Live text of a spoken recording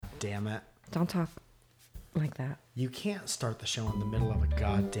damn it. Don't talk like that. You can't start the show in the middle of a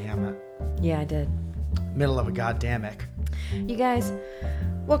god damn it. Yeah, I did. Middle of a goddammic. You guys,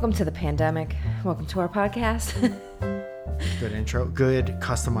 welcome to the pandemic. Welcome to our podcast. Good intro. Good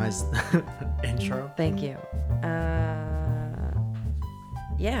customized intro. Thank you.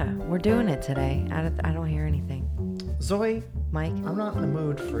 Yeah, we're doing it today. I don't hear anything. Zoe, Mike? I'm not in the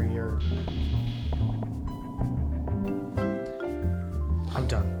mood for your... I'm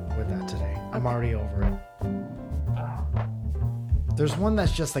done with that today. I'm already over it. There's one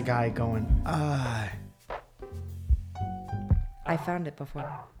that's just a guy going, I found it before.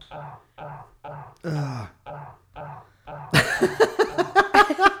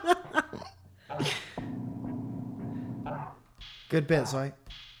 Good bit, Zoe.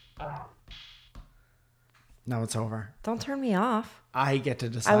 Now it's over. Don't turn me off. I get to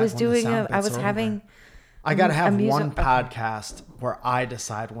decide. I was when doing the sound I bits was are having over. I gotta have one okay. podcast where I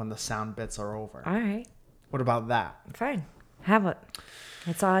decide when the sound bits are over. All right. What about that? Fine. Have it.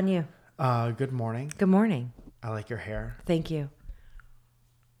 It's on you. Good morning. Good morning. I like your hair. Thank you.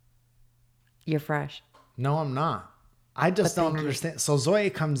 You're fresh. No, I'm not. I just But don't thank you. understand. So Zoe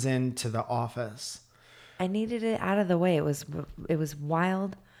comes into the office. I needed it out of the way. It was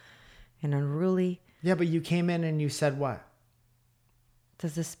wild and unruly. Yeah, but you came in and you said what?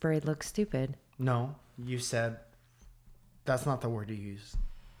 Does this spray look stupid? No, you said that's not the word you used.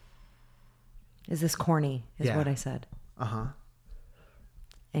 Is this corny? Is Yeah. what I said. Uh-huh.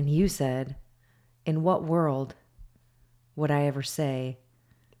 And you said, in what world would I ever say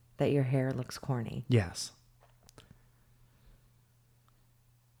that your hair looks corny? Yes.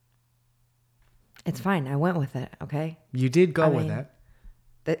 It's fine. I went with it, okay? You did go with mean- it.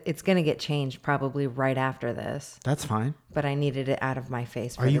 It's going to get changed probably right after this, That's fine. but I needed it out of my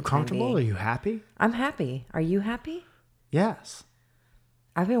face for Are the you time comfortable? Are being. you happy? I'm happy. Are you happy? Yes.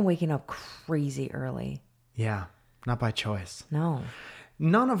 I've been waking up crazy early. Yeah. Not by choice. No.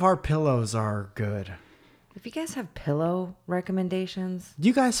 None of our pillows are good. If you guys have pillow recommendations, Do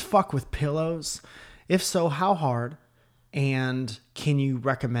you guys fuck with pillows? If so, how hard? And can you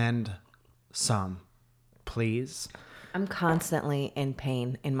recommend some, please? I'm constantly in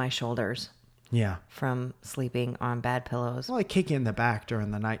pain in my shoulders Yeah. from sleeping on bad pillows. Well, I kick you in the back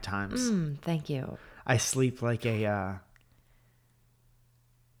during the night times. Thank you. I sleep like a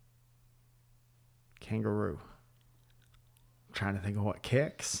kangaroo. I'm trying to think of what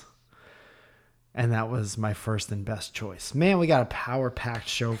kicks. And that was my first and best choice. Man, we got a power-packed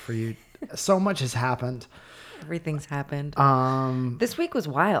show for you. So much has happened. Everything's happened. Um, This week was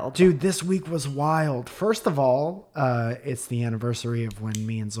wild. Dude, this week was wild. First of all, it's the anniversary of when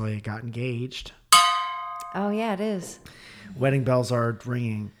me and Zoya got engaged. Oh, yeah, it is. Wedding bells are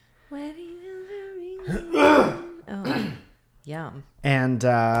ringing. Oh, yum. And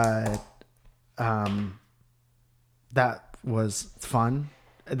that was fun.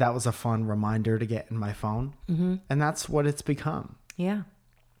 That was a fun reminder to get in my phone. Mm-hmm. And that's what it's become. Yeah.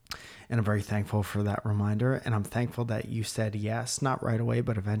 And I'm very thankful for that reminder. And I'm thankful that you said yes, not right away,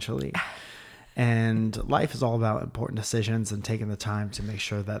 but eventually. And life is all about important decisions and taking the time to make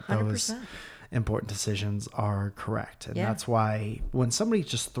sure that those 100%. important decisions are correct. And Yeah. that's why when somebody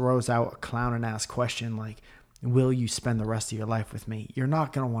just throws out a clown and ass question like, will you spend the rest of your life with me? You're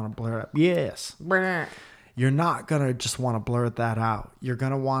not going to want to blur it up. Yes. Brr. You're not going to just want to blurt that out. You're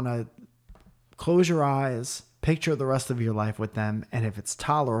going to want to close your eyes, picture the rest of your life with them. And if it's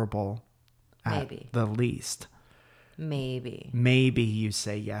tolerable, at Maybe. the least, Maybe. you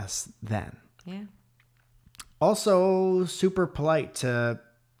say yes then. Yeah. Also, super polite to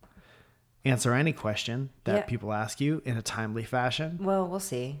answer any question that Yeah. people ask you in a timely fashion. Well, we'll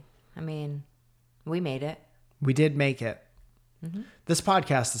see. I mean, we made it. We did make it. Mm-hmm. This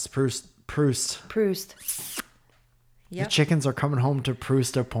podcast is Proust. Proust. The Yep. chickens are coming home to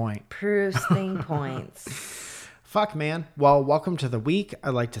Prooster Point. Prousting points. Fuck, man. Well, welcome to the week.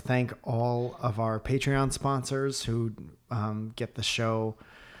 I'd like to thank all of our Patreon sponsors who get the show.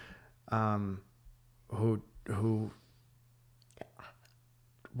 Who?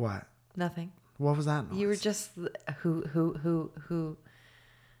 What? Nothing. What was that noise? You were just who.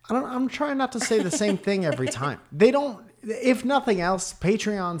 I'm trying not to say the same thing every time. They don't. If nothing else,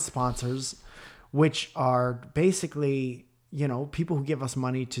 Patreon sponsors, which are basically, people who give us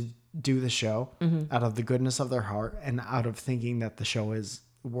money to do the show out of the goodness of their heart and out of thinking that the show is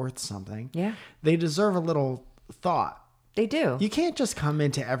worth something. Yeah. They deserve a little thought. They do. You can't just come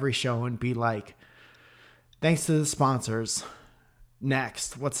into every show and be like, thanks to the sponsors.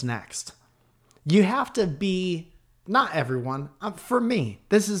 Next. What's next? You have to be, not everyone. For me,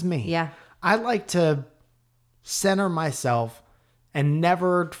 this is me. Yeah. I like to center myself and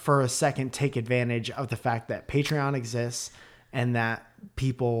never for a second take advantage of the fact that Patreon exists and that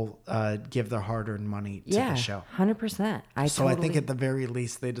people give their hard-earned money to the show. 100%. I think at the very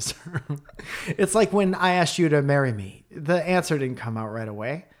least they deserve. It's like when I asked you to marry me. The answer didn't come out right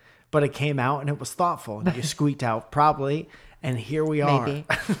away, but it came out and it was thoughtful. And you squeaked out probably, and here we are.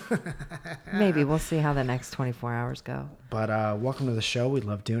 Maybe we'll see how the next 24 hours go. But welcome to the show. We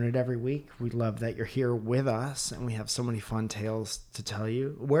love doing it every week. We love that you're here with us, and we have so many fun tales to tell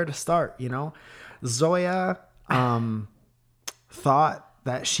you. Where to start? Zoya thought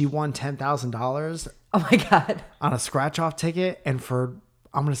that she won $10,000. Oh my God. On a scratch off ticket. And for,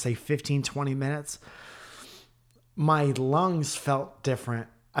 I'm going to say 15, 20 minutes, my lungs felt different.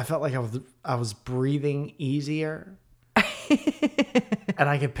 I felt like I was breathing easier. And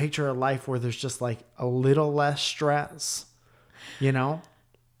I can picture a life where there's just like a little less stress,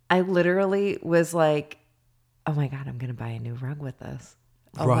 I literally was like, oh my God, I'm going to buy a new rug with this.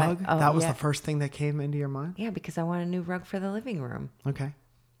 Rug? That was the first thing that came into your mind? Yeah, because I want a new rug for the living room. Okay.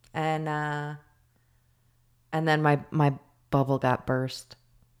 And then my bubble got burst.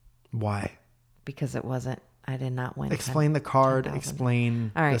 Why? Because I did not win. Explain the card. 10,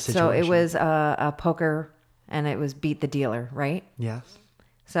 explain all right, the situation. So it was a poker, and it was beat the dealer, right? Yes.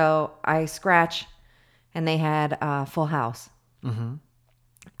 So I scratch, and they had full house. Mm-hmm.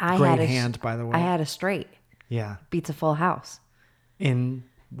 Great hand, by the way. I had a straight. Yeah. Beats a full house. In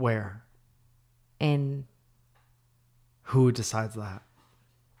where? In. Who decides that?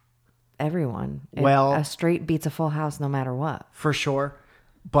 Everyone. Well, a straight beats a full house no matter what. For sure.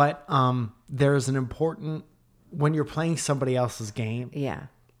 But there's an important, when you're playing somebody else's game. Yeah.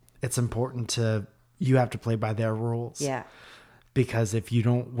 It's important you have to play by their rules. Yeah. Because if you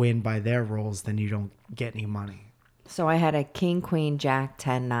don't win by their rules, then you don't get any money. So I had a king, queen, jack,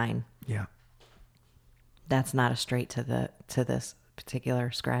 10, 9. Yeah. That's not a straight to this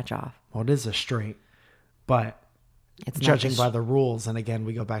particular scratch off. Well, it is a straight, but it's judging by the rules. And again,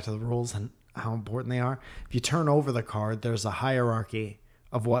 we go back to the rules and how important they are. If you turn over the card, there's a hierarchy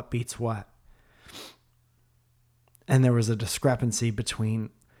of what beats what. And there was a discrepancy between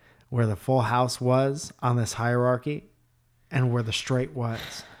where the full house was on this hierarchy and where the straight was.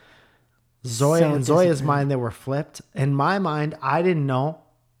 Zoya's mind, they were flipped. In my mind, I didn't know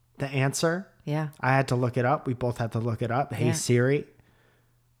the answer. Yeah. I had to look it up. We both had to look it up. Hey, Siri,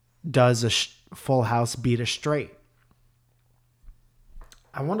 does a full house beat a straight?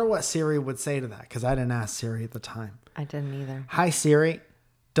 I wonder what Siri would say to that, because I didn't ask Siri at the time. I didn't either. Hi, Siri.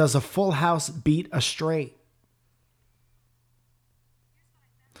 Does a full house beat a straight?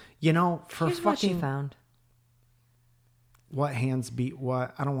 Here's what she found. What hands beat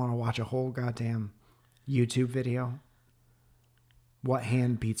what? I don't want to watch a whole goddamn YouTube video. What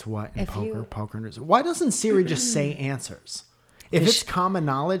hand beats what in poker news? Why doesn't Siri just say answers? If it's common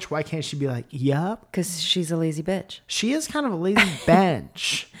knowledge, why can't she be like, yup? Because she's a lazy bitch. She is kind of a lazy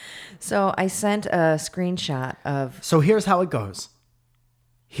bench. So I sent a screenshot of... So here's how it goes.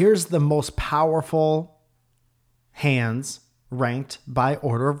 Here's the most powerful hands ranked by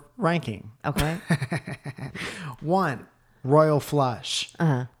order of ranking. Okay. 1, royal flush.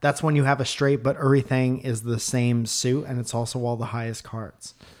 Uh-huh. That's when you have a straight, but everything is the same suit, and it's also all the highest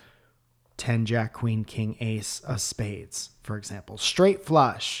cards. 10, jack, queen, king, ace of spades, for example. Straight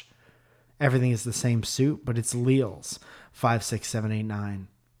flush. Everything is the same suit, but it's alleles. 5, 6, 7, 8, 9.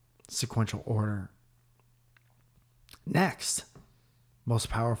 Sequential order. Next, most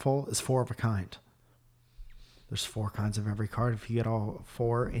powerful is 4 of a kind. There's 4 kinds of every card. If you get all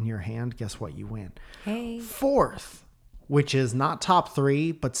 4 in your hand, guess what? You win. Hey. 4th, which is not top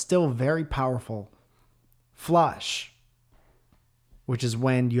 3, but still very powerful. Flush, which is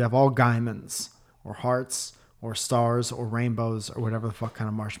when you have all diamonds or hearts or stars or rainbows or whatever the fuck kind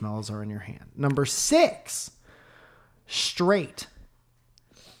of marshmallows are in your hand. Number 6, straight.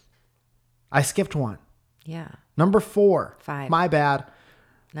 I skipped 1. Yeah. Number 4. 5. My bad.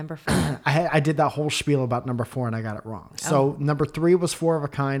 Number 5. I did that whole spiel about number 4 and I got it wrong. So number 3 was 4 of a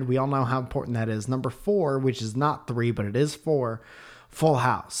kind. We all know how important that is. Number 4, which is not 3, but it is 4, full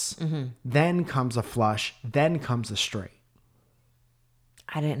house. Mm-hmm. Then comes a flush. Then comes a straight.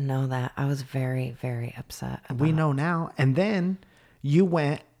 I didn't know that. I was very, very upset. We know now. And then you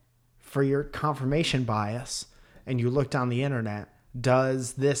went for your confirmation bias and you looked on the internet.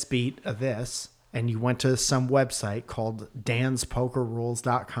 Does this beat a this? And you went to some website called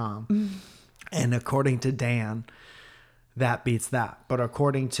danspokerrules.com. Mm. And according to Dan, that beats that. But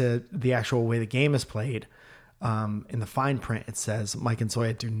according to the actual way the game is played, in the fine print, it says Mike and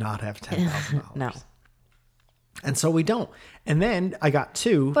Zoya do not have $10,000. No. And so we don't. And then I got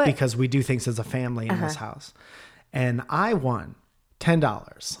 2 because we do things as a family in this house. And I won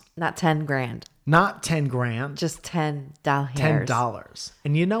 $10. Not 10 grand. Not 10 grand. Just $10. $10.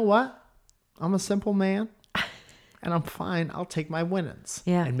 And you know what? I'm a simple man. And I'm fine. I'll take my winnings.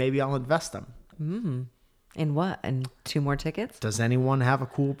 Yeah. And maybe I'll invest them. In what? In 2 more tickets? Does anyone have a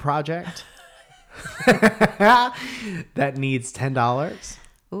cool project that needs $10?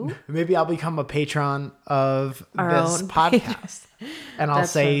 Ooh. Maybe I'll become a patron of Our this own podcast. And I'll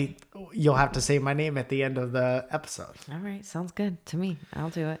That's say, you'll have to say my name at the end of the episode. All right. Sounds good to me. I'll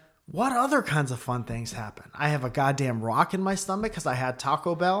do it. What other kinds of fun things happen? I have a goddamn rock in my stomach because I had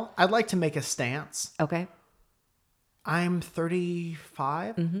Taco Bell. I'd like to make a stance. Okay. I'm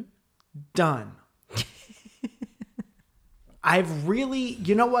 35. Mm-hmm. Done. I've really,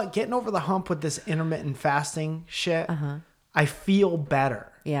 you know what? Getting over the hump with this intermittent fasting shit, I feel better.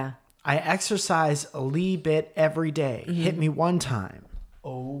 Yeah. I exercise a little bit every day. Hit me one time.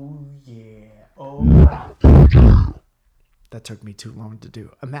 Oh, yeah. Oh. That took me too long to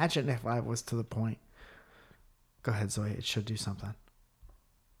do. Imagine if I was to the point. Go ahead, Zoe. It should do something.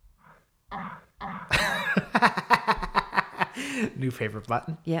 New favorite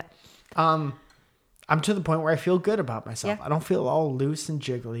button. Yeah. I'm to the point where I feel good about myself. Yeah. I don't feel all loose and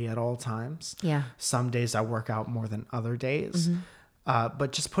jiggly at all times. Yeah. Some days I work out more than other days.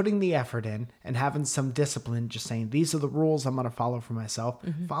 But just putting the effort in and having some discipline, just saying, these are the rules I'm going to follow for myself.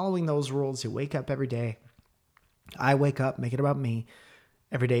 Following those rules, you wake up every day. I wake up, make it about me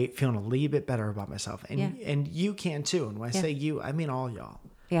every day, feeling a little bit better about myself. And you can too. And when I say you, I mean all y'all.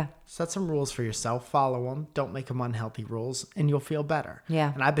 Yeah. Set some rules for yourself, follow them. Don't make them unhealthy rules, and you'll feel better.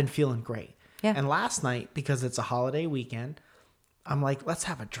 Yeah. And I've been feeling great. Yeah. And last night, because it's a holiday weekend, I'm like, let's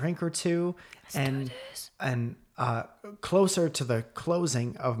have a drink or two. And closer to the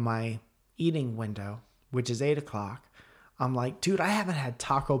closing of my eating window, which is 8 o'clock, I'm like, dude, I haven't had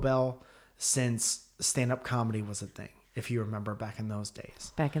Taco Bell since stand-up comedy was a thing, if you remember back in those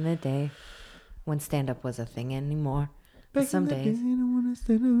days. Back in the day when stand-up was a thing anymore. But some days. I don't want to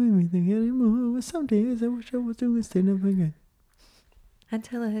stand up anything anymore. But some days I wish I was doing stand-up again.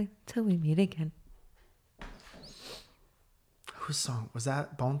 Until we meet again. Whose song? Was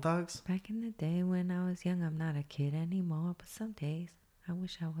that Bone Thugs? Back in the day when I was young, I'm not a kid anymore. But some days I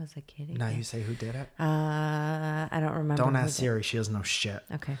wish I was a kid again. Now you say who did it? I don't remember. Don't who ask did. Siri. She doesn't know shit.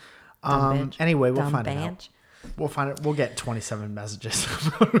 Okay. Anyway, we'll Dumb find it bitch. out. We'll find it. We'll get 27 messages.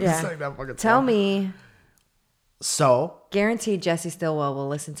 Yeah. Saying that fucking Tell song. me. So, Guaranteed Jesse Stillwell will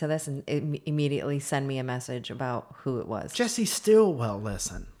listen to this and immediately send me a message about who it was. Jesse Stillwell,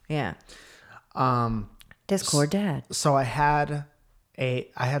 listen. Yeah. Discord dad. So I had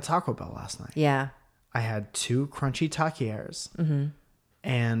Taco Bell last night. Yeah. I had 2 crunchy taquiers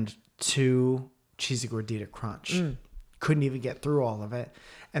and 2 cheesy gordita crunch. Couldn't even get through all of it.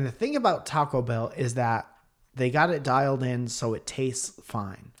 And the thing about Taco Bell is that they got it dialed in so it tastes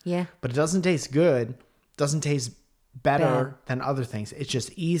fine. Yeah. But it doesn't taste good. Doesn't taste better Bad. than other things. It's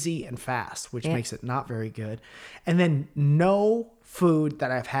just easy and fast, which Yeah. makes it not very good. And then no food that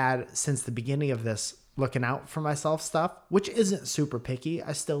I've had since the beginning of this looking out for myself stuff, which isn't super picky.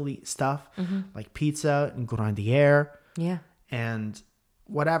 I still eat stuff like pizza and grandier Yeah. and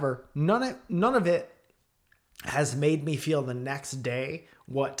whatever. None of it has made me feel the next day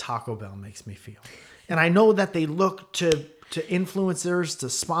what Taco Bell makes me feel. And I know that they look to influencers to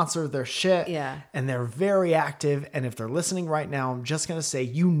sponsor their shit. Yeah. And they're very active. And if they're listening right now, I'm just going to say,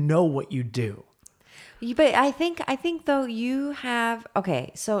 you know what you do. But I think though you have,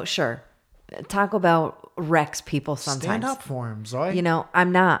 okay, so sure. Taco Bell wrecks people sometimes. Stand up for him, Zoe. You know, I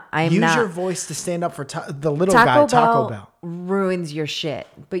am not. Use your voice to stand up for the little Taco guy, Taco Bell. ruins your shit.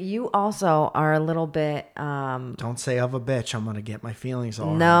 But you also are a little bit, Don't say of a bitch. I'm going to get my feelings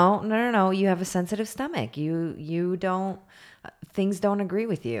all hurt. No. You have a sensitive stomach. You don't, things don't agree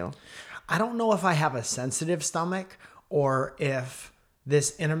with you. I don't know if I have a sensitive stomach or if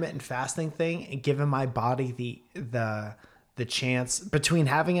this intermittent fasting thing and giving my body the chance between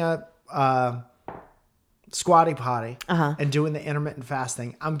having a squatty potty and doing the intermittent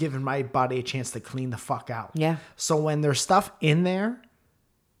fasting, I'm giving my body a chance to clean the fuck out. Yeah. So when there's stuff in there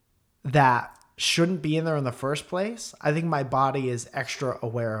that shouldn't be in there in the first place, I think my body is extra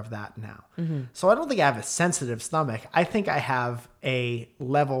aware of that now. So I don't think I have a sensitive stomach. I think I have a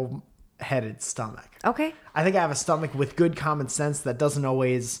level-headed stomach. Okay. I think I have a stomach with good common sense that doesn't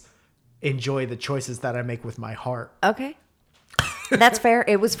always enjoy the choices that I make with my heart. Okay. That's fair.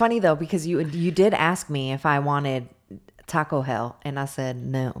 It was funny though, because you did ask me if I wanted Taco Hell and I said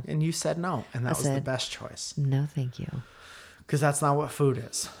no. And you said no, and that was the said, best choice. No, thank you. Because that's not what food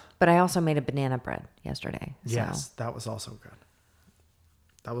is. But I also made a banana bread yesterday. So. Yes, that was also good.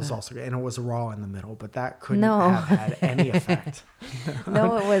 That was also good. And it was raw in the middle, but that couldn't No. have had any effect.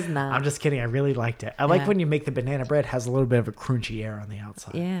 No, it was not. I'm just kidding. I really liked it. I like when you make the banana bread, it has a little bit of a crunchy air on the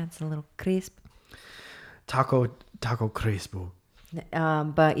outside. Yeah, it's a little crisp. Taco crispo.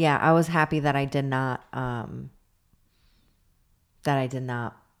 But yeah, I was happy that I did not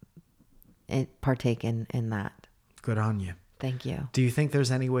partake in that. Good on you. Thank you. Do you think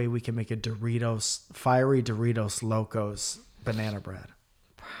there's any way we can make a fiery Doritos Locos banana bread?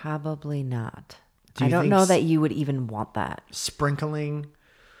 Probably not. Do I you don't think know that you would even want that. Sprinkling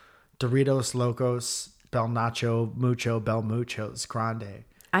Doritos Locos Bel Muchos Grande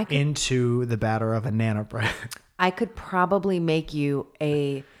into the batter of a banana bread. I could probably make you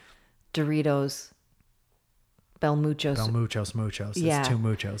a Doritos Bel Muchos. Muchos. Yeah. It's two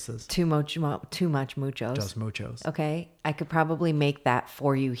muchoses. Too much muchos. Just muchos. Okay. I could probably make that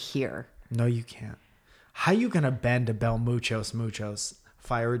for you here. No, you can't. How you going to bend a Bel Muchos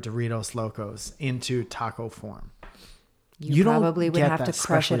fiery Doritos Locos into taco form? You probably would have to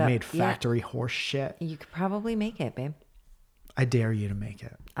crush it up. Made factory horse shit. You could probably make it, babe. I dare you to make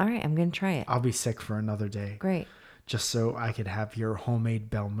it. All right. I'm going to try it. I'll be sick for another day. Great. Just so I could have your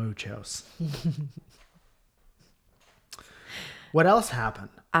homemade Bel Muchos. What else happened?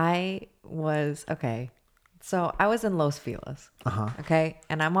 Okay. So I was in Los Feliz. Uh-huh. Okay.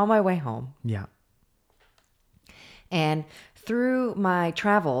 And I'm on my way home. Yeah. And through my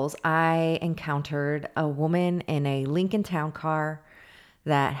travels, I encountered a woman in a Lincoln Town car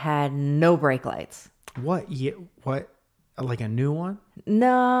that had no brake lights. What? Like a new one?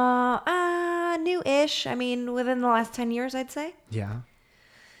 No, new-ish. I mean, within the last 10 years, I'd say. Yeah.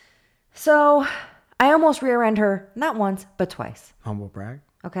 So I almost rear-end her, not once, but twice. Humble brag.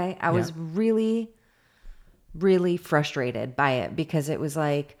 Okay. I was really, really frustrated by it because it was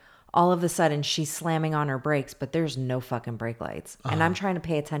like all of a sudden she's slamming on her brakes, but there's no fucking brake lights. And I'm trying to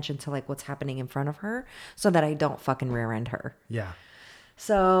pay attention to like what's happening in front of her so that I don't fucking rear end her. Yeah.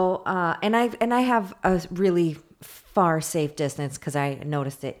 So, and I have a really far safe distance because I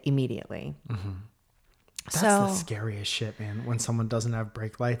noticed it immediately. Mm-hmm. That's the scariest shit, man. When someone doesn't have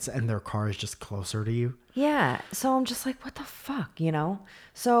brake lights and their car is just closer to you. Yeah. So I'm just like, what the fuck, you know?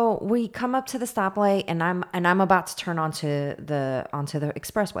 So we come up to the stoplight and I'm about to turn onto the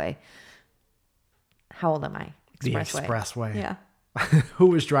expressway. How old am I? The expressway. Yeah. Who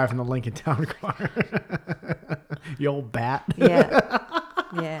was driving the Lincoln Town car? You old bat. Yeah.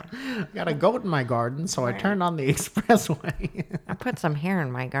 Yeah. I got a goat in my garden, so I turned on the expressway. I put some hair in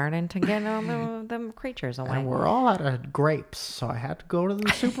my garden to get all them creatures away. And we're all out of grapes, so I had to go to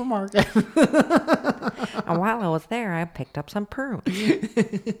the supermarket. And while I was there, I picked up some prunes.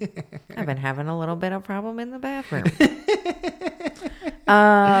 I've been having a little bit of problem in the bathroom.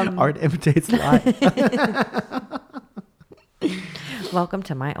 Art imitates life. Welcome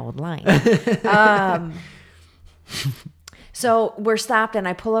to my old line. So we're stopped and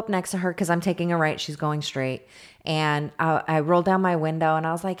I pull up next to her because I'm taking a right. She's going straight. And I roll down my window and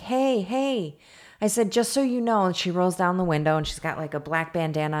I was like, hey. I said, just so you know. And she rolls down the window and she's got like a black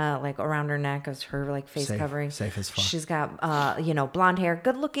bandana like around her neck as her like face covering. Safe as fuck. She's got, blonde hair,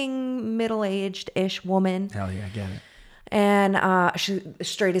 good looking, middle-aged-ish woman. Hell yeah, I get it. And she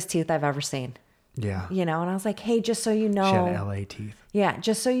straight as teeth I've ever seen. Yeah. You know, and I was like, hey, just so you know. She had LA teeth. Yeah,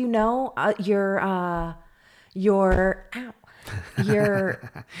 just so you know, your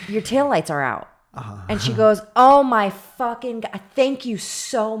taillights are out. And she goes, oh my fucking God, thank you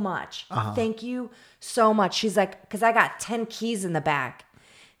so much. Thank you so much. She's like, because I got 10 keys in the back.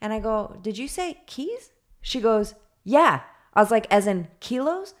 And I go, did you say keys? She goes, yeah. I was like, as in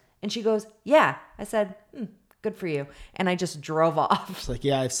kilos? And she goes, yeah. I said, good for you. And I just drove off. She's like,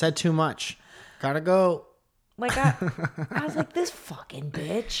 yeah, I've said too much. Gotta go. Like, I was like, this fucking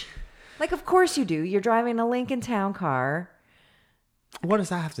bitch. Like, of course you do. You're driving a Lincoln Town car. What does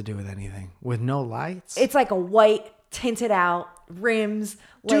that have to do with anything? With no lights? It's like a white, tinted out, rims.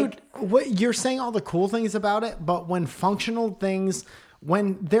 Dude, what you're saying all the cool things about it, but when functional things,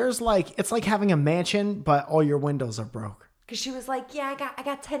 when there's like, it's like having a mansion, but all your windows are broke. Because she was like, yeah, I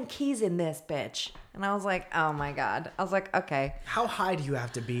got 10 keys in this, bitch. And I was like, oh my God. I was like, okay. How high do you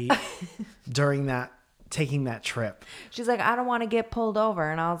have to be during taking that trip? She's like, I don't want to get pulled over.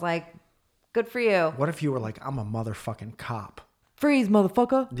 And I was like, good for you. What if you were like, I'm a motherfucking cop? Freeze,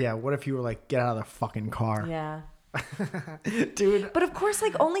 motherfucker. Yeah, what if you were like, get out of the fucking car? Yeah. Dude. But of course,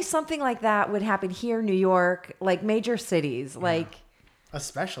 like, only something like that would happen here, New York, like major cities. Yeah. Like,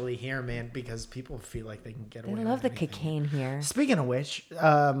 especially here, man, because people feel like they can get away with I love the anything. cocaine here. Speaking of which,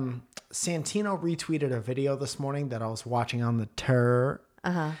 Santino retweeted a video this morning that I was watching on the Terror.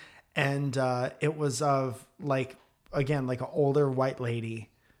 And it was of like again, like an older white lady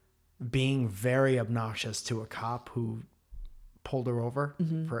being very obnoxious to a cop who pulled her over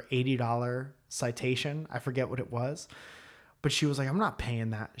for $80 citation. I forget what it was. But she was like, I'm not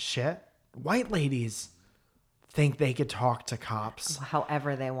paying that shit. White ladies think they could talk to cops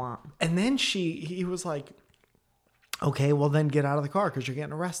however they want. And then he was like, okay, well then get out of the car because you're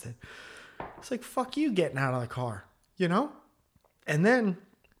getting arrested. It's like, fuck you getting out of the car, you know? And then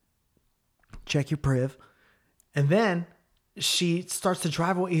check your priv. And then she starts to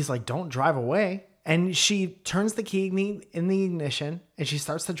drive away. He's like, don't drive away. And she turns the key in the ignition and she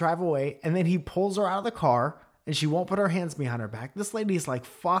starts to drive away. And then he pulls her out of the car and she won't put her hands behind her back. This lady's like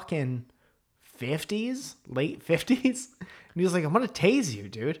fucking 50s, late 50s. And he was like, I'm going to tase you,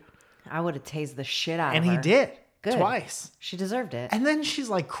 dude. I would have tased the shit out And of her. he did. Good. Twice. She deserved it. And then she's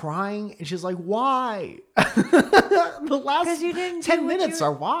like crying and she's like, why? The last you didn't 10 do what minutes you-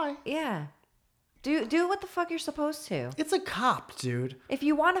 are why? Yeah. Do what the fuck you're supposed to. It's a cop, dude. If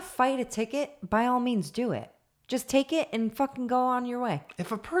you want to fight a ticket, by all means do it. Just take it and fucking go on your way.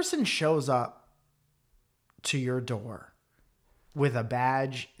 If a person shows up to your door with a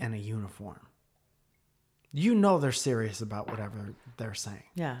badge and a uniform, you know they're serious about whatever they're saying.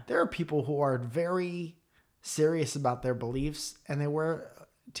 Yeah. There are people who are very serious about their beliefs and they wear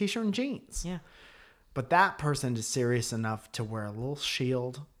a t-shirt and jeans. Yeah. But that person is serious enough to wear a little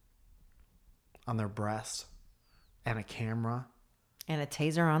shield on their breast and a camera And a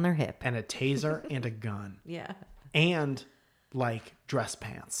taser on their hip. and a taser and a gun Yeah. and like dress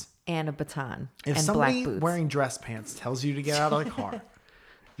pants. And a baton. If and somebody black boots. wearing dress pants tells you to get out of the car,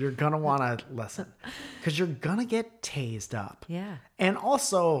 you're going to want to listen because you're going to get tased up. Yeah. And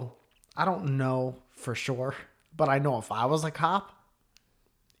also, I don't know for sure, but I know if I was a cop,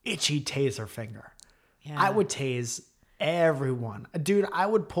 itchy taser finger. Yeah. I would tase everyone. Dude, I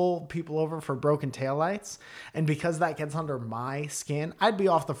would pull people over for broken taillights. And because that gets under my skin, I'd be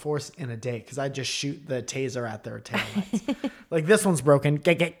off the force in a day because I'd just shoot the taser at their taillights. Like, this one's broken.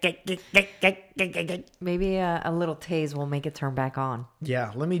 Maybe a little tase will make it turn back on.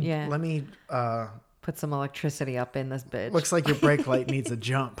 Yeah, let me Put some electricity up in this bitch. looks like your brake light needs a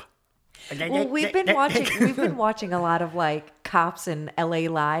jump. Well, we've been watching a lot of like cops in LA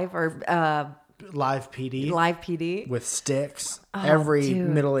Live or Live PD. Live PD. With sticks. Every dude.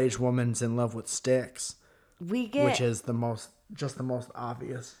 middle-aged woman's in love with sticks, We get which is the most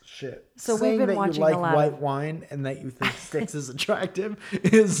obvious shit. So we've Saying been that watching you like a lot white of- wine and that you think sticks is attractive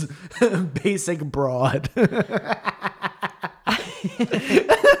is basic broad.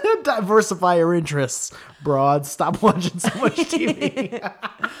 Diversify your interests, broad. Stop watching so much TV.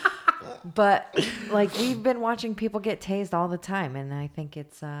 But like we've been watching people get tased all the time, and I think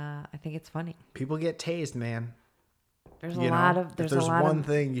it's funny. People get tased, man. There's You a know, lot of if there's there's a lot one of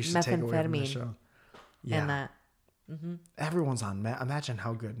thing you should take away from the methamphetamine show. in that. Everyone's on meth. Imagine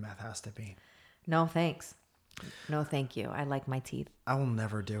how good meth has to be. No thanks. No thank you. I like my teeth. I will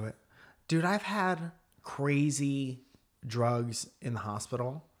never do it. Dude, I've had crazy drugs in the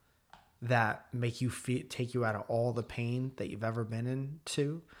hospital that make you take you out of all the pain that you've ever been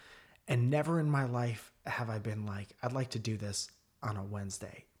into. And never in my life have I been like, I'd like to do this on a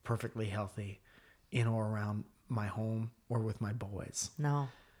Wednesday, perfectly healthy, in or around my home or with my boys, No.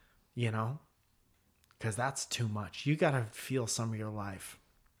 you know? Because that's too much. You got to feel some of your life.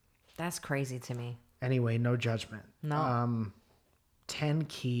 That's crazy to me. Anyway, no judgment. No. 10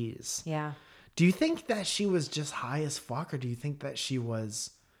 keys. Yeah. Do you think that she was just high as fuck, or do you think that she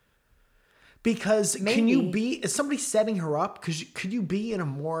was? Because can you Maybe. is somebody setting her up? Could you be in a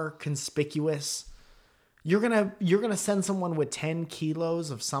more conspicuous? You're gonna send someone with 10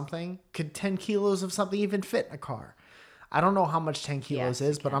 kilos of something. Could 10 kilos of something even fit in a car? I don't know how much 10 kilos Yes,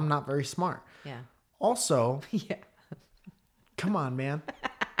 is, it but can. I'm not very smart. Yeah. Also, Yeah. come on, man,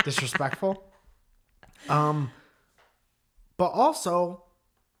 disrespectful. But also,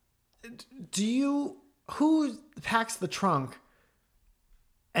 who packs the trunk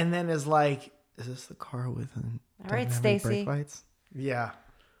and then is like, is this the car with All right, Stacy. brake lights? Yeah.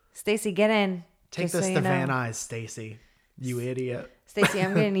 Stacy, get in. Take Just this so to you know. Van Nuys, Stacy. You idiot. Stacy,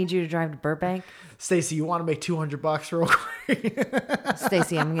 I'm gonna need you to drive to Burbank. Stacy, you want to make $200 real quick?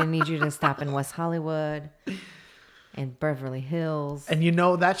 Stacy, I'm gonna need you to stop in West Hollywood and Beverly Hills. And you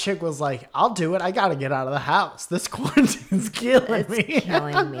know, that chick was like, I'll do it. I got to get out of the house. This quarantine's killing It's me.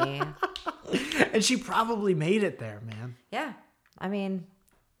 killing me. And she probably made it there, man. Yeah. I mean,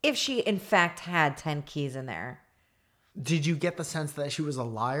 if she in fact had 10 keys in there. Did you get the sense that she was a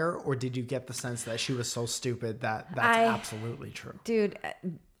liar, or did you get the sense that she was so stupid that that's absolutely true? Dude,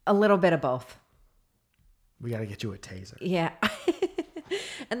 a little bit of both. We got to get you a taser. Yeah.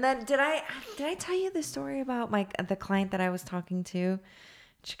 And then did I tell you the story about the client that I was talking to?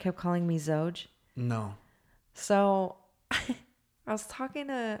 She kept calling me Zoj. No. So I was talking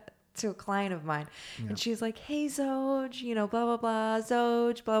to a client of mine, and she's like, "Hey Zoj, blah blah blah,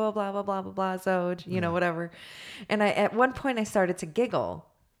 Zoj, blah blah blah blah blah blah blah, Zoj, whatever." And at one point I started to giggle,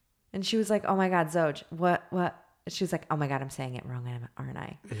 and she was like, "Oh my God, Zoj, what?" She was like, "Oh my God, I'm saying it wrong, aren't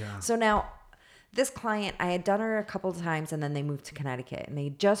I?" Yeah. So now, this client, I had done her a couple of times, and then they moved to Connecticut, and they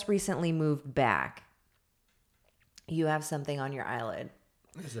just recently moved back. You have something on your eyelid.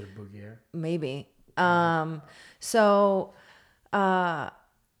 Is it a boogie? Maybe. So I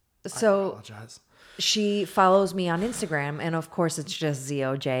apologize. she follows me on Instagram, and of course it's just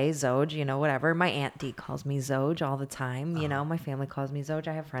Zoj, whatever. My Aunt D calls me Zoj all the time. My family calls me Zoj.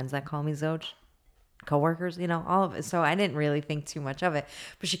 I have friends that call me Zoj, coworkers, all of it. So I didn't really think too much of it,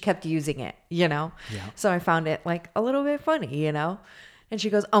 but she kept using it, Yeah. So I found it like a little bit funny, And she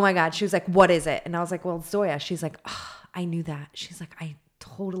goes, "Oh my God." She was like, "What is it?" And I was like, "Well, Zoya." She's like, "Oh, I knew that." She's like, "I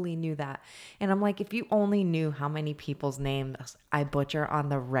totally knew that." And I'm like, if you only knew how many people's names I butcher on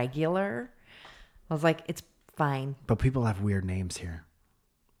the regular. I was like, it's fine. But people have weird names here.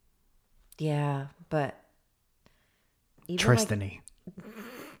 Yeah, but even Tristany.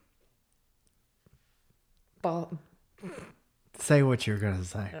 Say what you're gonna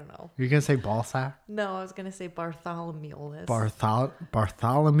say. I don't know. You're gonna say ballsack? No, I was gonna say Bartholomew.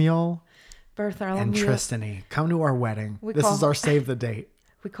 Bartholomew and Tristany. Come to our wedding. This is our save the date.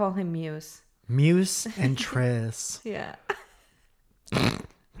 We call him Muse. Muse and Tris. Yeah.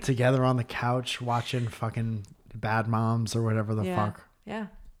 Together on the couch watching fucking Bad Moms or whatever the fuck. Yeah.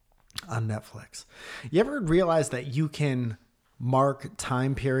 On Netflix. You ever realize that you can mark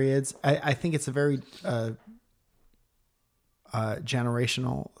time periods? I think it's a very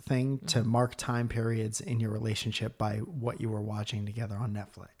generational thing to mark time periods in your relationship by what you were watching together on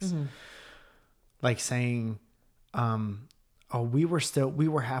Netflix. Mm-hmm. Like saying, we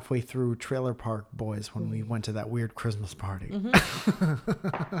were halfway through Trailer Park Boys when we went to that weird Christmas party.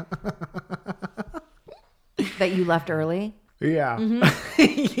 Mm-hmm. That you left early? Yeah.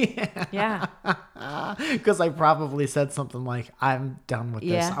 Mm-hmm. Yeah. Because I probably said something like, "I'm done with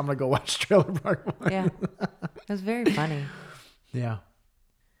this. I'm going to go watch Trailer Park Boys." Yeah. It was very funny. Yeah.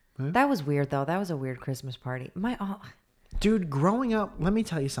 That was weird, though. That was a weird Christmas party. Dude, growing up, let me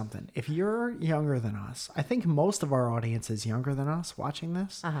tell you something. If you're younger than us, I think most of our audience is younger than us watching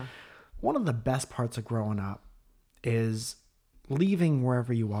this. Uh-huh. One of the best parts of growing up is leaving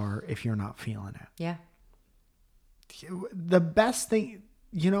wherever you are if you're not feeling it. Yeah. The best thing,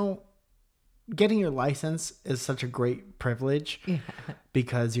 getting your license is such a great privilege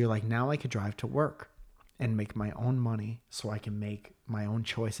because you're like, now I could drive to work and make my own money so I can make my own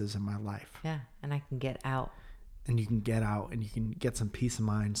choices in my life. Yeah, and I can get out. And you can get out and you can get some peace of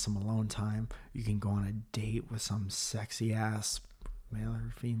mind, some alone time. You can go on a date with some sexy ass male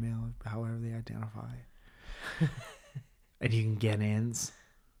or female, however they identify. And you can get ins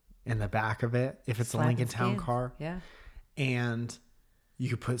in the back of it if it's a Lincoln Town car. Yeah. And you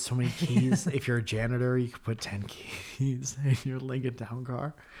could put so many keys. If you're a janitor, you could put 10 keys in your Lincoln Town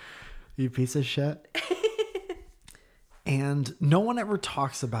car. You piece of shit. And no one ever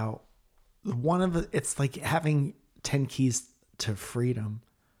talks about it's like having 10 keys to freedom.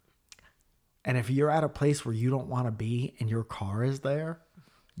 And if you're at a place where you don't want to be and your car is there,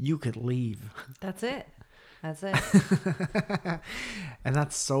 you could leave. That's it. And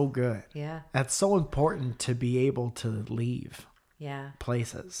that's so good. Yeah. That's so important to be able to leave. Yeah.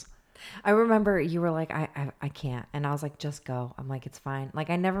 Places. I remember you were like, I can't. And I was like, just go. I'm like, it's fine.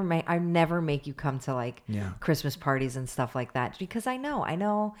 Like I never make you come to like Christmas parties and stuff like that because I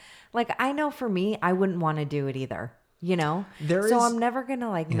know for me, I wouldn't want to do it either, I'm never going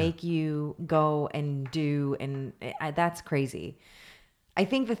to make you go and do. And that's crazy. I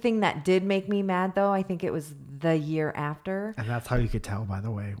think the thing that did make me mad though, I think it was the year after. And that's how you could tell, by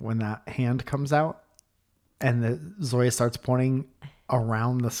the way, when that hand comes out and the Zoya starts pointing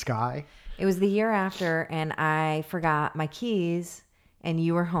around the sky. It was the year after, and I forgot my keys, and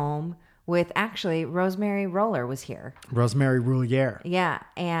you were home with actually Rosemary Roller was here. Rosemary Roulier. Yeah,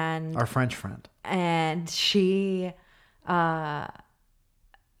 and our French friend. And she,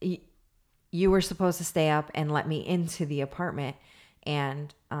 you were supposed to stay up and let me into the apartment,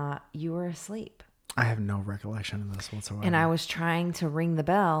 and you were asleep. I have no recollection of this whatsoever. And I was trying to ring the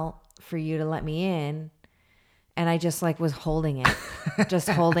bell for you to let me in. And I just was holding it, just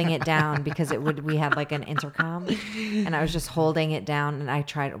holding it down because we had an intercom and I was just holding it down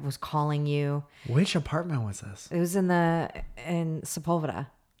and was calling you. Which apartment was this? It was in Sepulveda.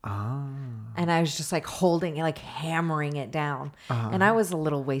 And I was just like holding it, like hammering it down. And I was a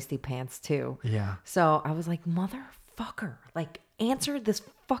little wasty pants too. Yeah. So I was like, motherfucker, like answer this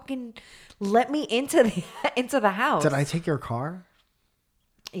fucking, let me into the house. Did I take your car?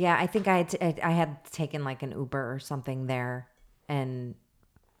 Yeah, I think I had taken like an Uber or something there and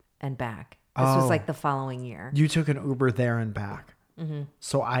back. This was like the following year. You took an Uber there and back. Mm-hmm.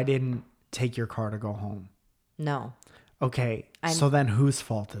 So I didn't take your car to go home. No. Okay. So then whose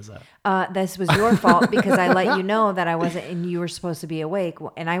fault is it? This was your fault because I let you know that I wasn't, and you were supposed to be awake.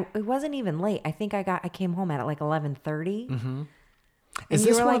 And it wasn't even late. I think I came home at like 11:30. Mm-hmm. Is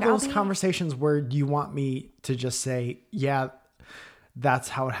this one of those conversations where you want me to just say, yeah, that's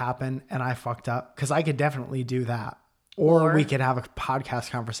how it happened and I fucked up? Because I could definitely do that. Or we could have a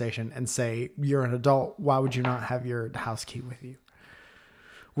podcast conversation and say, you're an adult. Why would you not have your house key with you?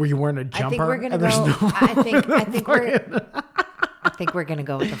 Were you wearing a jumper? I think we're gonna go. I think we're gonna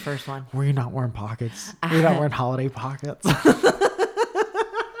go with the first one. Were you not wearing pockets? Were you not wearing holiday pockets?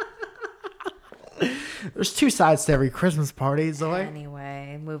 There's two sides to every Christmas party, Zoe.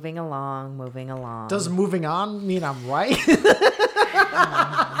 Anyway, moving along. Does moving on mean I'm right?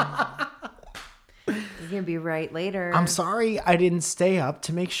 You're gonna be right later. I'm sorry I didn't stay up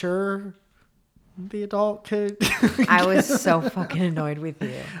to make sure the adult could. I was so fucking annoyed with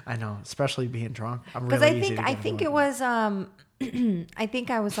you. I know, especially being drunk. Because I think it was I think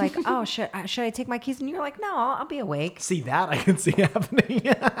I was like, oh, should I take my keys? And you're like, no, I'll be awake. See that? I can see happening.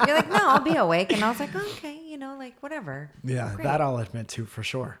 You're like, no, I'll be awake. And I was like, oh, okay, like whatever. Yeah, great. that I'll admit to for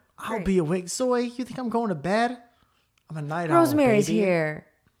sure. I'll Great. be awake. Zoe, you think I'm going to bed? I'm a night owl. Rosemary's baby. here.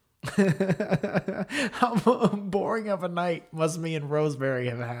 How boring of a night must me and Rosemary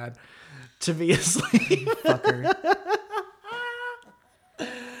have had to be asleep. Fucker.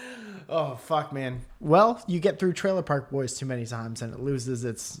 Oh, fuck, man. Well, you get through Trailer Park Boys too many times and it loses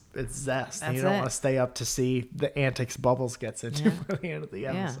its zest. And you don't want to stay up to see the antics Bubbles gets into by the end of the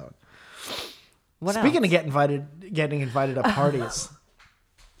episode. What Speaking else? of getting invited to parties.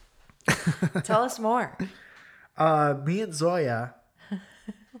 Tell us more. Me and Zoya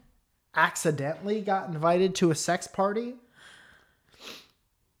accidentally got invited to a sex party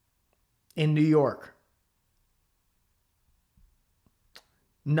in New York.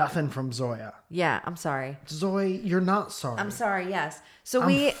 Nothing from Zoya. Yeah, I'm sorry. Zoe, you're not sorry. I'm sorry. Yes. So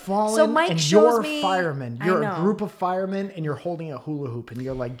I'm fallen, So Mike and shows you're me. firemen. I You're know. a group of firemen, and you're holding a hula hoop, and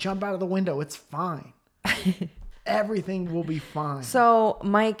you're like, jump out of the window. It's fine. Everything will be fine. So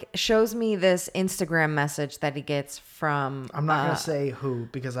Mike shows me this Instagram message that he gets from. I'm not gonna say who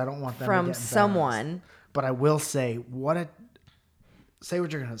because I don't want them to from get embarrassed. someone. But I will say say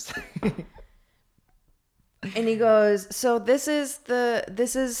what you're gonna say. And he goes, so this is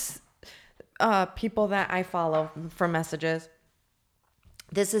people that I follow from messages.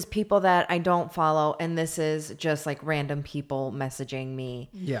 This is people that I don't follow, and this is just like random people messaging me.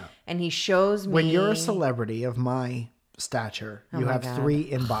 Yeah. And he shows me When you're a celebrity of my stature, you my have God.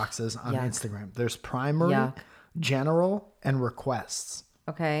 3 inboxes on Yuck. Instagram. There's primary, Yuck. general, and requests.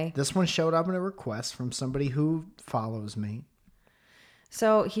 Okay. This one showed up in a request from somebody who follows me.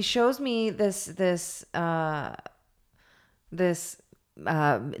 So he shows me this DM.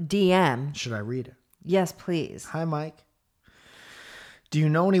 Should I read it? Yes, please. Hi, Mike. Do you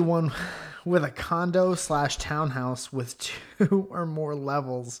know anyone with a condo/townhouse with 2 or more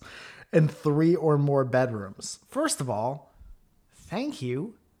levels and 3 or more bedrooms? First of all, thank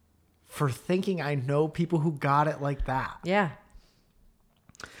you for thinking I know people who got it like that. Yeah.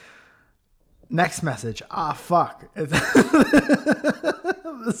 Next message. Fuck. This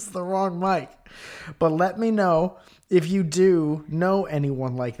is the wrong mic. But let me know if you do know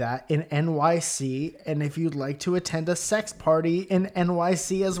anyone like that in NYC and if you'd like to attend a sex party in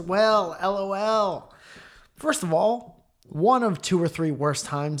NYC as well. LOL. First of all, one of 2 or 3 worst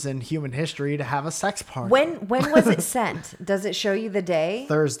times in human history to have a sex party. When was it sent? Does it show you the day?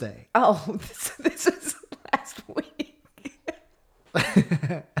 Thursday. Oh, this is last week.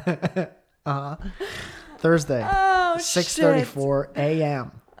 Thursday. Oh, 6:34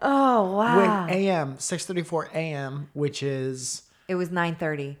 a.m. Oh, wow. Wait, a.m. 6:34 a.m., which is It was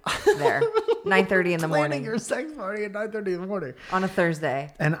 9:30 there. 9:30 in the planning morning your sex party at 9:30 in the morning. on a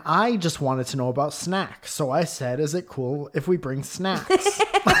Thursday. And I just wanted to know about snacks. So I said, is it cool if we bring snacks?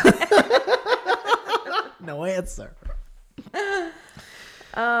 No answer.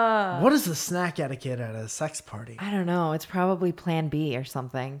 What is the snack etiquette at a sex party? I don't know. It's probably Plan B or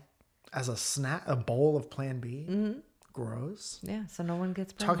something. As a snack, a bowl of Plan B? Mm-hmm. Gross. Yeah, so no one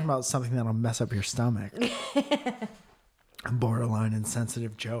gets pregnant. Talking about something that'll mess up your stomach. A borderline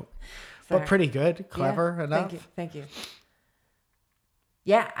insensitive joke. Fair. But pretty good. Clever Yeah, enough. Thank you.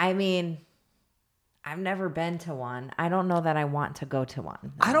 Yeah, I mean, I've never been to one. I don't know that I want to go to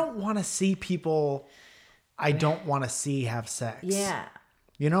one. I don't want to see people I don't want to see have sex. Yeah.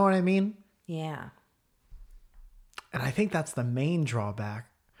 You know what I mean? Yeah. And I think that's the main drawback.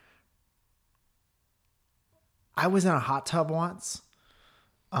 I was in a hot tub once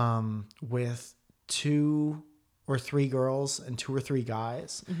with 2 or 3 girls and 2 or 3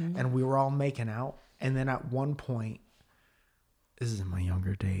 guys, and we were all making out. And then at one point, this is in my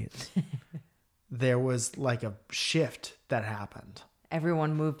younger days, there was like a shift that happened.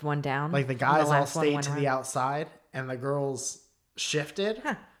 Everyone moved one down. Like the guys all stayed to the outside and the girls shifted.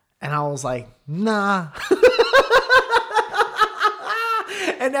 Huh. And I was like, nah.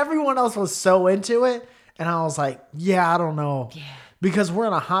 And everyone else was so into it. And I was like, yeah, I don't know. Yeah. Because we're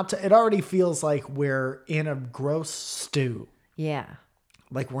in a hot tub. It already feels like we're in a gross stew. Yeah.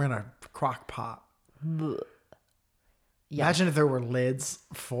 Like we're in a crock pot. Yeah. Imagine if there were lids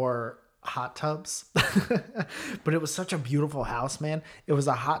for hot tubs. But it was such a beautiful house, man. It was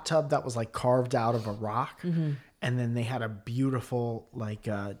a hot tub that was like carved out of a rock. Mm-hmm. And then they had a beautiful, like,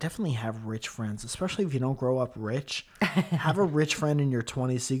 definitely have rich friends, especially if you don't grow up rich. Have a rich friend in your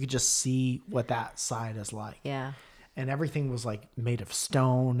 20s so you could just see what that side is like. Yeah. And everything was like made of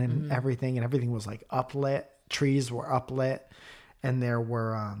stone and everything. And everything was like uplit. Trees were uplit. And there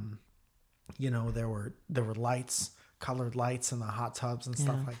were, there were lights, colored lights in the hot tubs and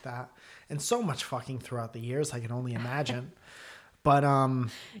stuff like that. And so much fucking throughout the years, I can only imagine. But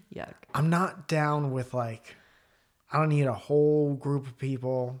Yuck. I'm not down with like, I don't need a whole group of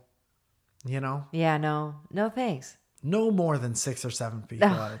people, you know? Yeah, no. No thanks. No more than 6 or 7 people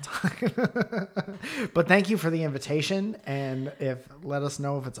at a time. But thank you for the invitation. And let us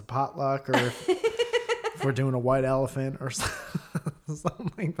know if it's a potluck or if we're doing a white elephant or something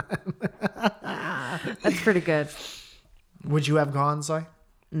like that. That's pretty good. Would you have gone, Zoe?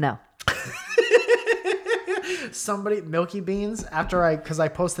 No. Somebody, Milky Beans, because I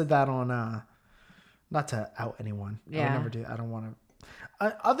posted that on, not to out anyone. I would never do. I don't want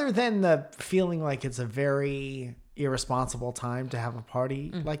to. Other than the feeling like it's a very irresponsible time to have a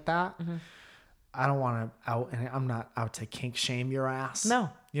party like that, I don't want to out. And I'm not out to kink shame your ass. No.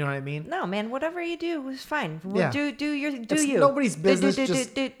 You know what I mean? No, man. Whatever you do is fine. Yeah. Do It's you. nobody's business.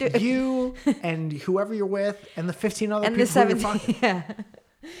 Do. Just you and whoever you're with and the 15 other And people the 17. you're fucking. Yeah.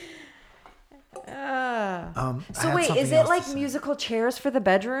 I So had wait, something is it else to like say. musical chairs for the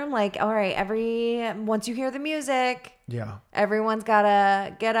bedroom? Like, all right, once you hear the music, Yeah. everyone's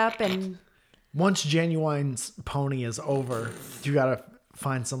gotta get up and Once Genuine's pony is over, you gotta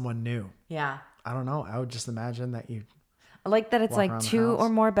find someone new. yeah. I don't know. I would just imagine that you. I like that it's Walk like around the 2 house. or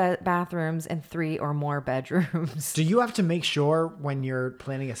more bathrooms and 3 or more bedrooms. Do you have to make sure when you're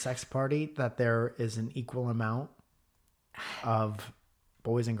planning a sex party that there is an equal amount of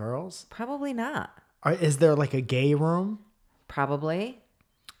boys and girls? Probably not. Is there like a gay room? Probably.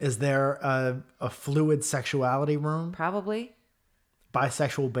 Is there a fluid sexuality room? Probably.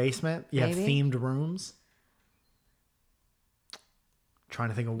 Bisexual basement? You have Maybe. themed rooms? Trying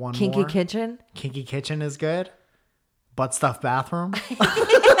to think of one Kinky more. kitchen. Kinky kitchen is good. Butt stuff bathroom.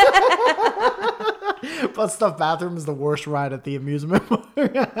 Butt stuff bathroom is the worst ride at the amusement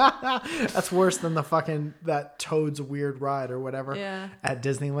park. That's worse than that Toad's weird ride or whatever Yeah. at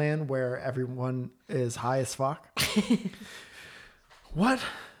Disneyland where everyone is high as fuck. What?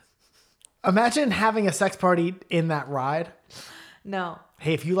 Imagine having a sex party in that ride. No.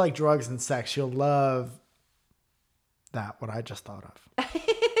 Hey, if you like drugs and sex, you'll love what I just thought of.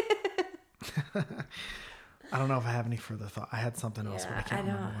 I don't know if I have any further thought. I had something else, but I can't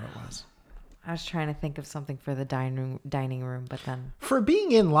remember what it was. I was trying to think of something for the dining room, but then For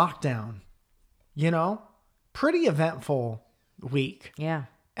being in lockdown, pretty eventful week. yeah,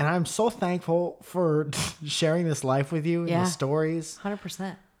 And I'm so thankful for sharing this life with you and Yeah. the stories.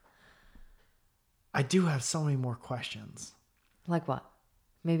 100%. I do have so many more questions. Like what?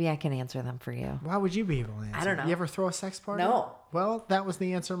 Maybe I can answer them for you. Why would you be able to answer? don't know. You ever throw a sex party? No. Well, that was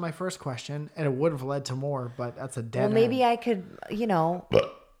the answer to my first question, and it would have led to more, but that's a dead Well, maybe end. I could,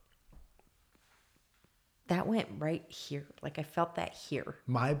 that went right here. Like I felt that here.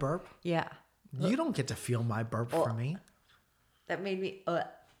 My burp? Yeah. You don't get to feel my burp from me. That made me,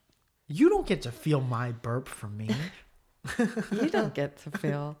 You don't get to feel my burp from me. you don't get to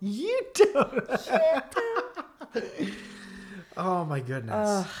feel. You don't. Oh my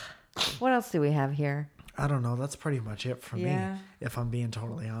goodness. What else do we have here? I don't know. That's pretty much it for Yeah. me, if I'm being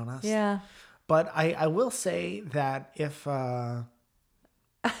totally honest. Yeah. But I will say that if I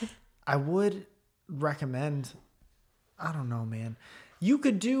would recommend, I don't know, man. You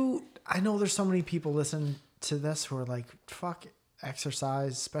could do, I know there's so many people listen to this who are like, fuck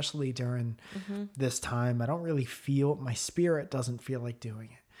exercise, especially during this time. I don't really feel, my spirit doesn't feel like doing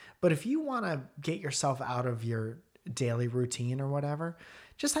it. But if you want to get yourself out of your daily routine or whatever,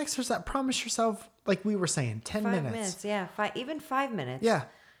 just exercise. Promise yourself, like we were saying, 10 5 minutes. minutes. Yeah. Even 5 minutes. Yeah.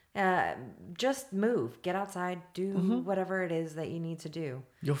 Just move, get outside, do whatever it is that you need to do.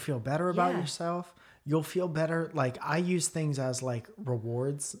 You'll feel better about Yeah. yourself. You'll feel better. Like I use things as like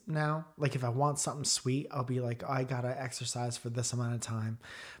rewards now. Like if I want something sweet, I'll be like, oh, I got to exercise for this amount of time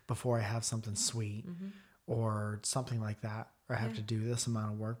before I have something sweet or something like that. Or I have to do this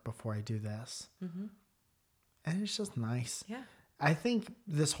amount of work before I do this. And it's just nice. Yeah. I think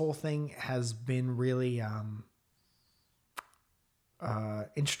this whole thing has been really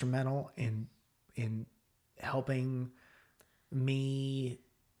instrumental in helping me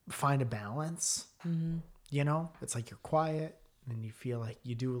find a balance. You know, it's like you're quiet and you feel like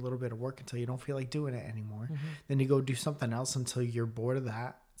you do a little bit of work until you don't feel like doing it anymore. Then you go do something else until you're bored of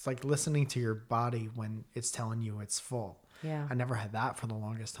that. It's like listening to your body when it's telling you it's full. Yeah. I never had that for the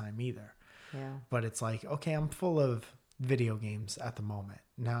longest time either. Yeah. But it's like, okay, I'm full of video games at the moment.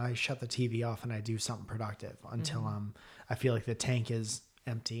 Now I shut the TV off and I do something productive until I feel like the tank is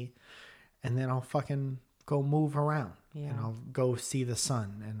empty, and then I'll fucking go move around and I'll go see the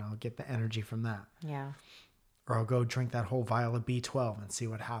sun and I'll get the energy from that. Yeah. Or I'll go drink that whole vial of B12 and see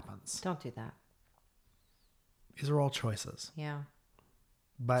what happens. Don't do that. These are all choices. Yeah.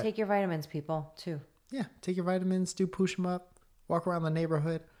 But Take your vitamins, people, too. yeah, take your vitamins, do push them up, walk around the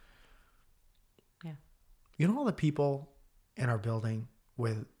neighborhood. Yeah. You know all the people in our building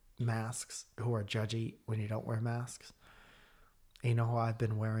with masks who are judgy when you don't wear masks? And you know how I've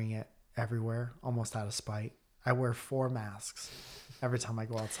been wearing it everywhere, almost out of spite? I wear 4 masks every time I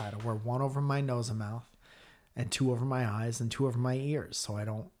go outside. I wear 1 over my nose and mouth and 2 over my eyes and 2 over my ears so I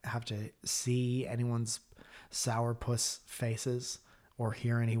don't have to see anyone's sourpuss faces or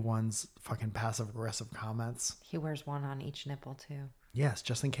hear anyone's fucking passive-aggressive comments. He wears 1 on each nipple, too. Yes,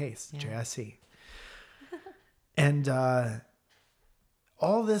 just in case. Yeah. JIC. And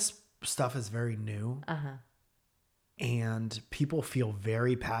all this stuff is very new. And people feel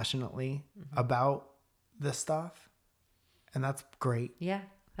very passionately about this stuff. And that's great. Yeah,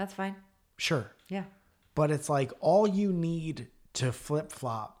 that's fine. Sure. Yeah. But it's like all you need to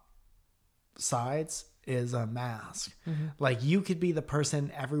flip-flop sides is a mask. Like you could be the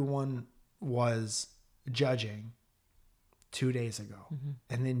person everyone was judging 2 days ago.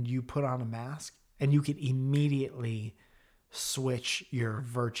 And then you put on a mask and you could immediately switch your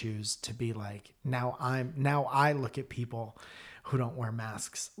virtues to be like, now I look at people who don't wear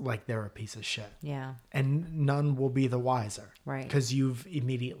masks like they're a piece of shit. Yeah. And none will be the wiser. Right. Because you've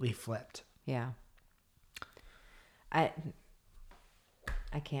immediately flipped. Yeah. I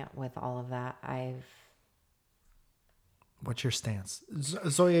can't with all of that. What's your stance?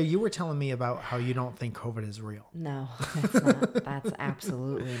 Zoya, you were telling me about how you don't think COVID is real. No, that's not. That's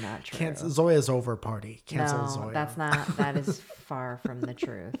absolutely not true. Zoya's over party. Cancel Zoya. That's not. That is far from the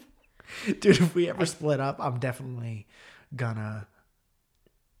truth. Dude, if we ever split up, I'm definitely gonna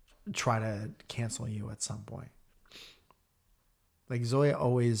try to cancel you at some point. Like Zoya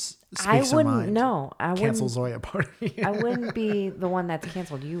always speaks her mind. No, I wouldn't. Cancel Zoya party. I wouldn't be the one that's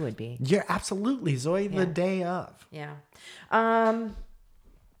canceled. You would be. Yeah, absolutely. Zoya the day of. Yeah.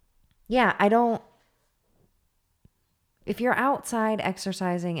 Yeah, I don't. If you're outside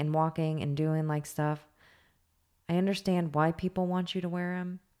exercising and walking and doing like stuff, I understand why people want you to wear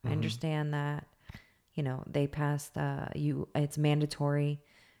them. I understand that, they passed, it's mandatory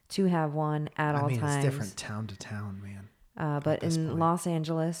to have one at all times. It's different town to town, man. But in Los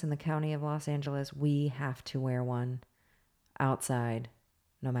Angeles, in the county of Los Angeles, we have to wear one outside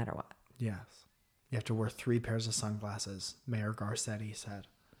no matter what. Yes. You have to wear 3 pairs of sunglasses, Mayor Garcetti said,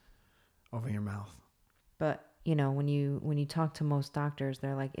 over your mouth. But, when you talk to most doctors,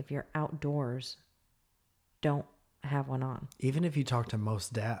 they're like, if you're outdoors, don't have one on. Even if you talk to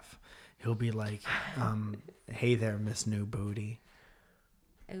Most Def, he'll be like, hey there, Miss New Booty.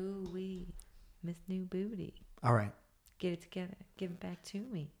 Ooh, Miss New Booty. All right. Get it together. Give it back to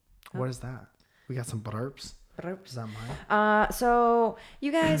me. What is that? We got some burps. Burps. Is that mine? So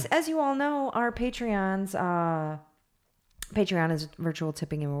you guys, as you all know, our Patreons, Patreon is a virtual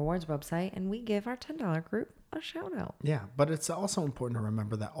tipping and rewards website, and we give our $10 group a shout out. Yeah, but it's also important to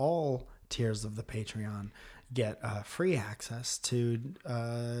remember that all tiers of the Patreon get free access to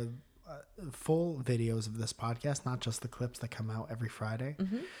full videos of this podcast, not just the clips that come out every Friday.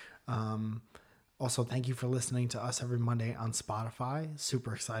 Also, thank you for listening to us every Monday on Spotify.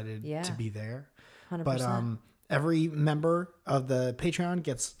 Super excited to be there. 100%. But every member of the Patreon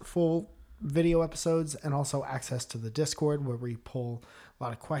gets full video episodes and also access to the Discord where we pull a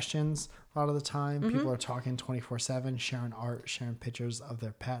lot of questions a lot of the time. People are talking 24/7, sharing art, sharing pictures of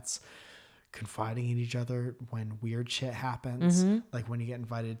their pets, confiding in each other when weird shit happens, like when you get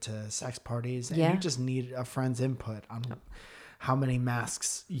invited to sex parties and you just need a friend's input on how many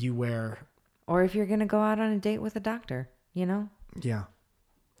masks you wear. Or if you're going to go out on a date with a doctor, you know? Yeah.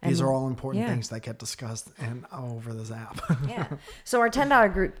 These are all important things that get discussed and over this app. Yeah. So our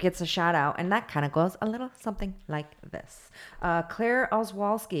 $10 group gets a shout out, and that kind of goes a little something like this. Claire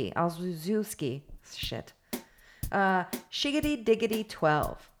Oswalski, shit. Shiggity Diggity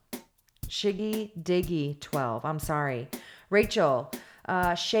 12. Shiggy Diggy 12. I'm sorry. Rachel.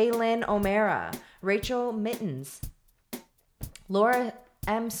 Shaylin O'Mara. Rachel Mittens. Laura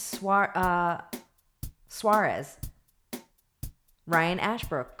M. Suarez. Ryan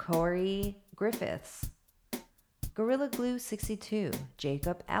Ashbrook, Corey Griffiths, Gorilla Glue 62,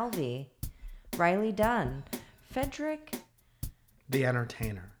 Jacob Alvey, Riley Dunn, Frederick. The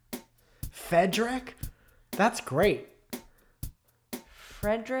Entertainer. Frederick? That's great.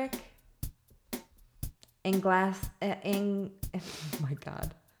 Frederick oh my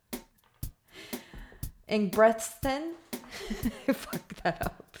God. Ingbreston. I fucked that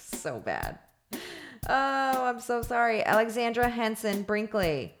up so bad. Oh, I'm so sorry. Alexandra Henson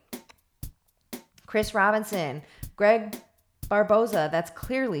Brinkley. Chris Robinson. Greg Barboza. That's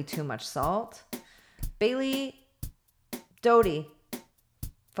clearly too much salt. Bailey Doty.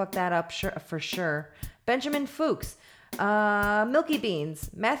 Fuck that up for sure. Benjamin Fuchs. Milky Beans.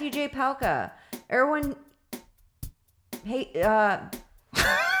 Matthew J. Palka. Erwin. Hey, shit.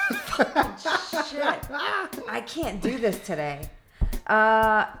 I can't do this today.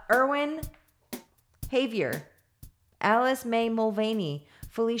 Erwin Javier, Alice May Mulvaney,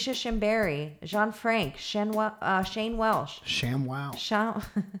 Felicia Shimberry, Jean-Frank, Shane Welsh, ShamWow,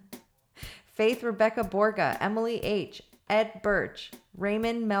 Faith Rebecca Borga, Emily H., Ed Birch,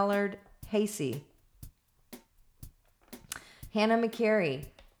 Raymond Mellard Hasey, Hannah McCary,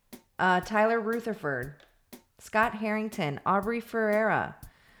 Tyler Rutherford, Scott Harrington, Aubrey Ferreira,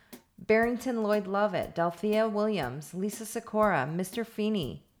 Barrington Lloyd Lovett, Delphia Williams, Lisa Sikora, Mr.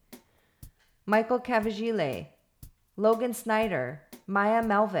 Feeney, Michael Cavagile, Logan Snyder, Maya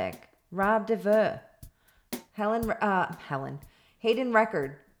Melvick, Rob DeVeux, Hayden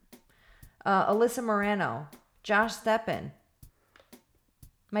Record, Alyssa Morano, Josh Steppen,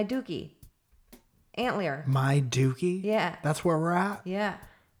 My Dookie, Antler. My Dookie? Yeah. That's where we're at? Yeah.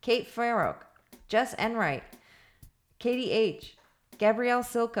 Kate Farrock, Jess Enright, Katie H., Gabrielle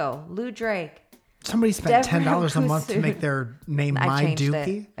Silko, Lou Drake. Somebody spent $10 a month to make their name My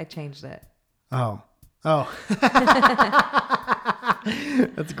Dookie? I changed it. Oh.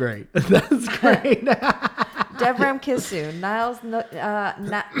 That's great. That's great. Devram Kisu,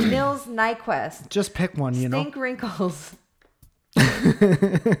 Nils Nyquist. Just pick one, you know. Stink Wrinkles.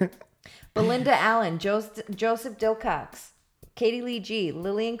 Belinda Allen, Joseph Dilcox, Katie Lee G,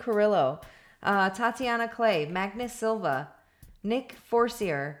 Lillian Carrillo, Tatiana Clay, Magnus Silva, Nick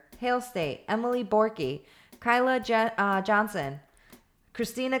Forcier, Hale State, Emily Borky, Kyla Johnson,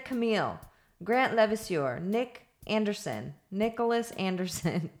 Christina Camille, Grant Levasseur, Nick Anderson, Nicholas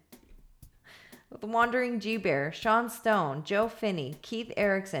Anderson, The Wandering G-Bear, Sean Stone, Joe Finney, Keith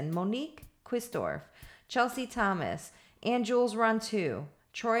Erickson, Monique Quistorf, Chelsea Thomas, Ann Jules Run 2,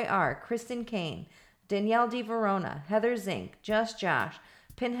 Troy R., Kristen Kane, Danielle D. Verona, Heather Zink, Just Josh,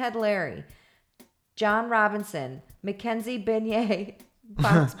 Pinhead Larry, John Robinson, Mackenzie Beignet,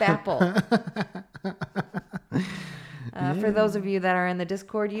 Fox Bapple. For those of you that are in the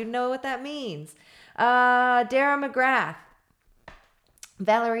Discord, you know what that means. Dara McGrath,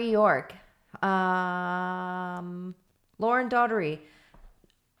 Valerie York, Lauren Daughtery,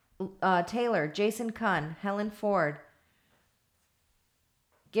 Taylor, Jason Kunn, Helen Ford,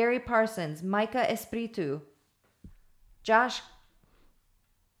 Gary Parsons, Micah Espiritu, Josh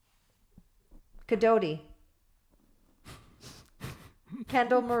Kadoti,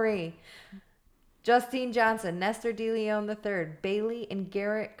 Kendall Marie, Justine Johnson, Nestor DeLeon III, Bailey and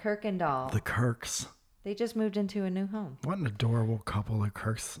Garrett Kirkendall. The Kirks. They just moved into a new home. What an adorable couple the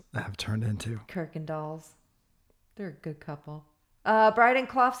Kirks have turned into. Kirkendalls. They're a good couple. Bryden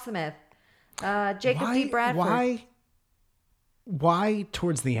Clough-Smith, Jacob D. Bradford. Why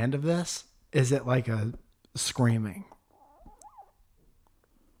towards the end of this is it like a screaming?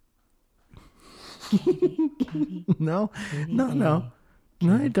 Katie, No, Katie, no,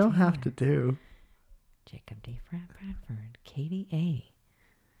 I don't have to do. Jacob D. Bradford, Katie A.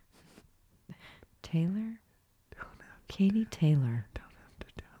 Taylor, Katie Taylor, Don't have to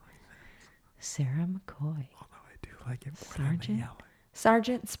do it like this. Sarah McCoy, Although I do like it more Sergeant than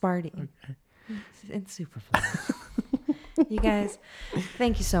Sergeant Sparty. Okay. It's Superfly. You guys,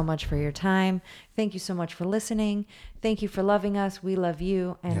 thank you so much for your time. Thank you so much for listening. Thank you for loving us. We love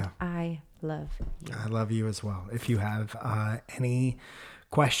you, and I love you. I love you as well. If you have any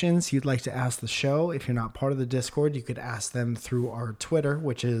questions you'd like to ask the show, if you're not part of the Discord, you could ask them through our Twitter,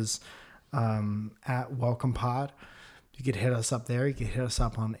 which is at WelcomePod. You could hit us up there. You could hit us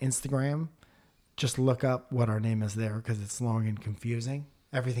up on Instagram. Just look up what our name is there because it's long and confusing.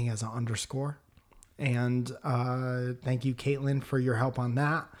 Everything has an underscore. And thank you, Caitlin, for your help on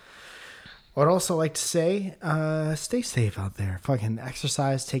that. I'd also like to say, stay safe out there. Fucking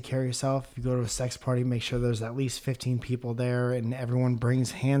exercise, take care of yourself. If you go to a sex party, make sure there's at least 15 people there and everyone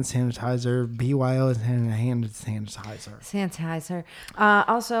brings hand sanitizer, BYO and hand sanitizer.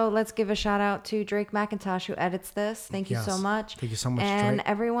 Also, let's give a shout out to Drake McIntosh who edits this. Thank you so much. Thank you so much, and Drake.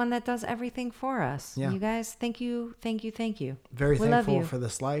 everyone that does everything for us. Yeah. You guys, thank you. Very thankful for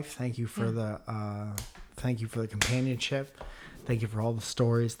this life. Thank you for the companionship. Thank you for all the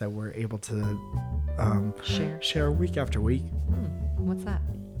stories that we're able to share week after week. What's that?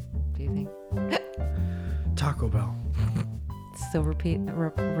 Do you think? Taco Bell. Still repeating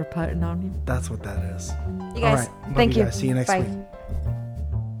on you? That's what that is. You guys, all right. Thank you. Guys. See you next week.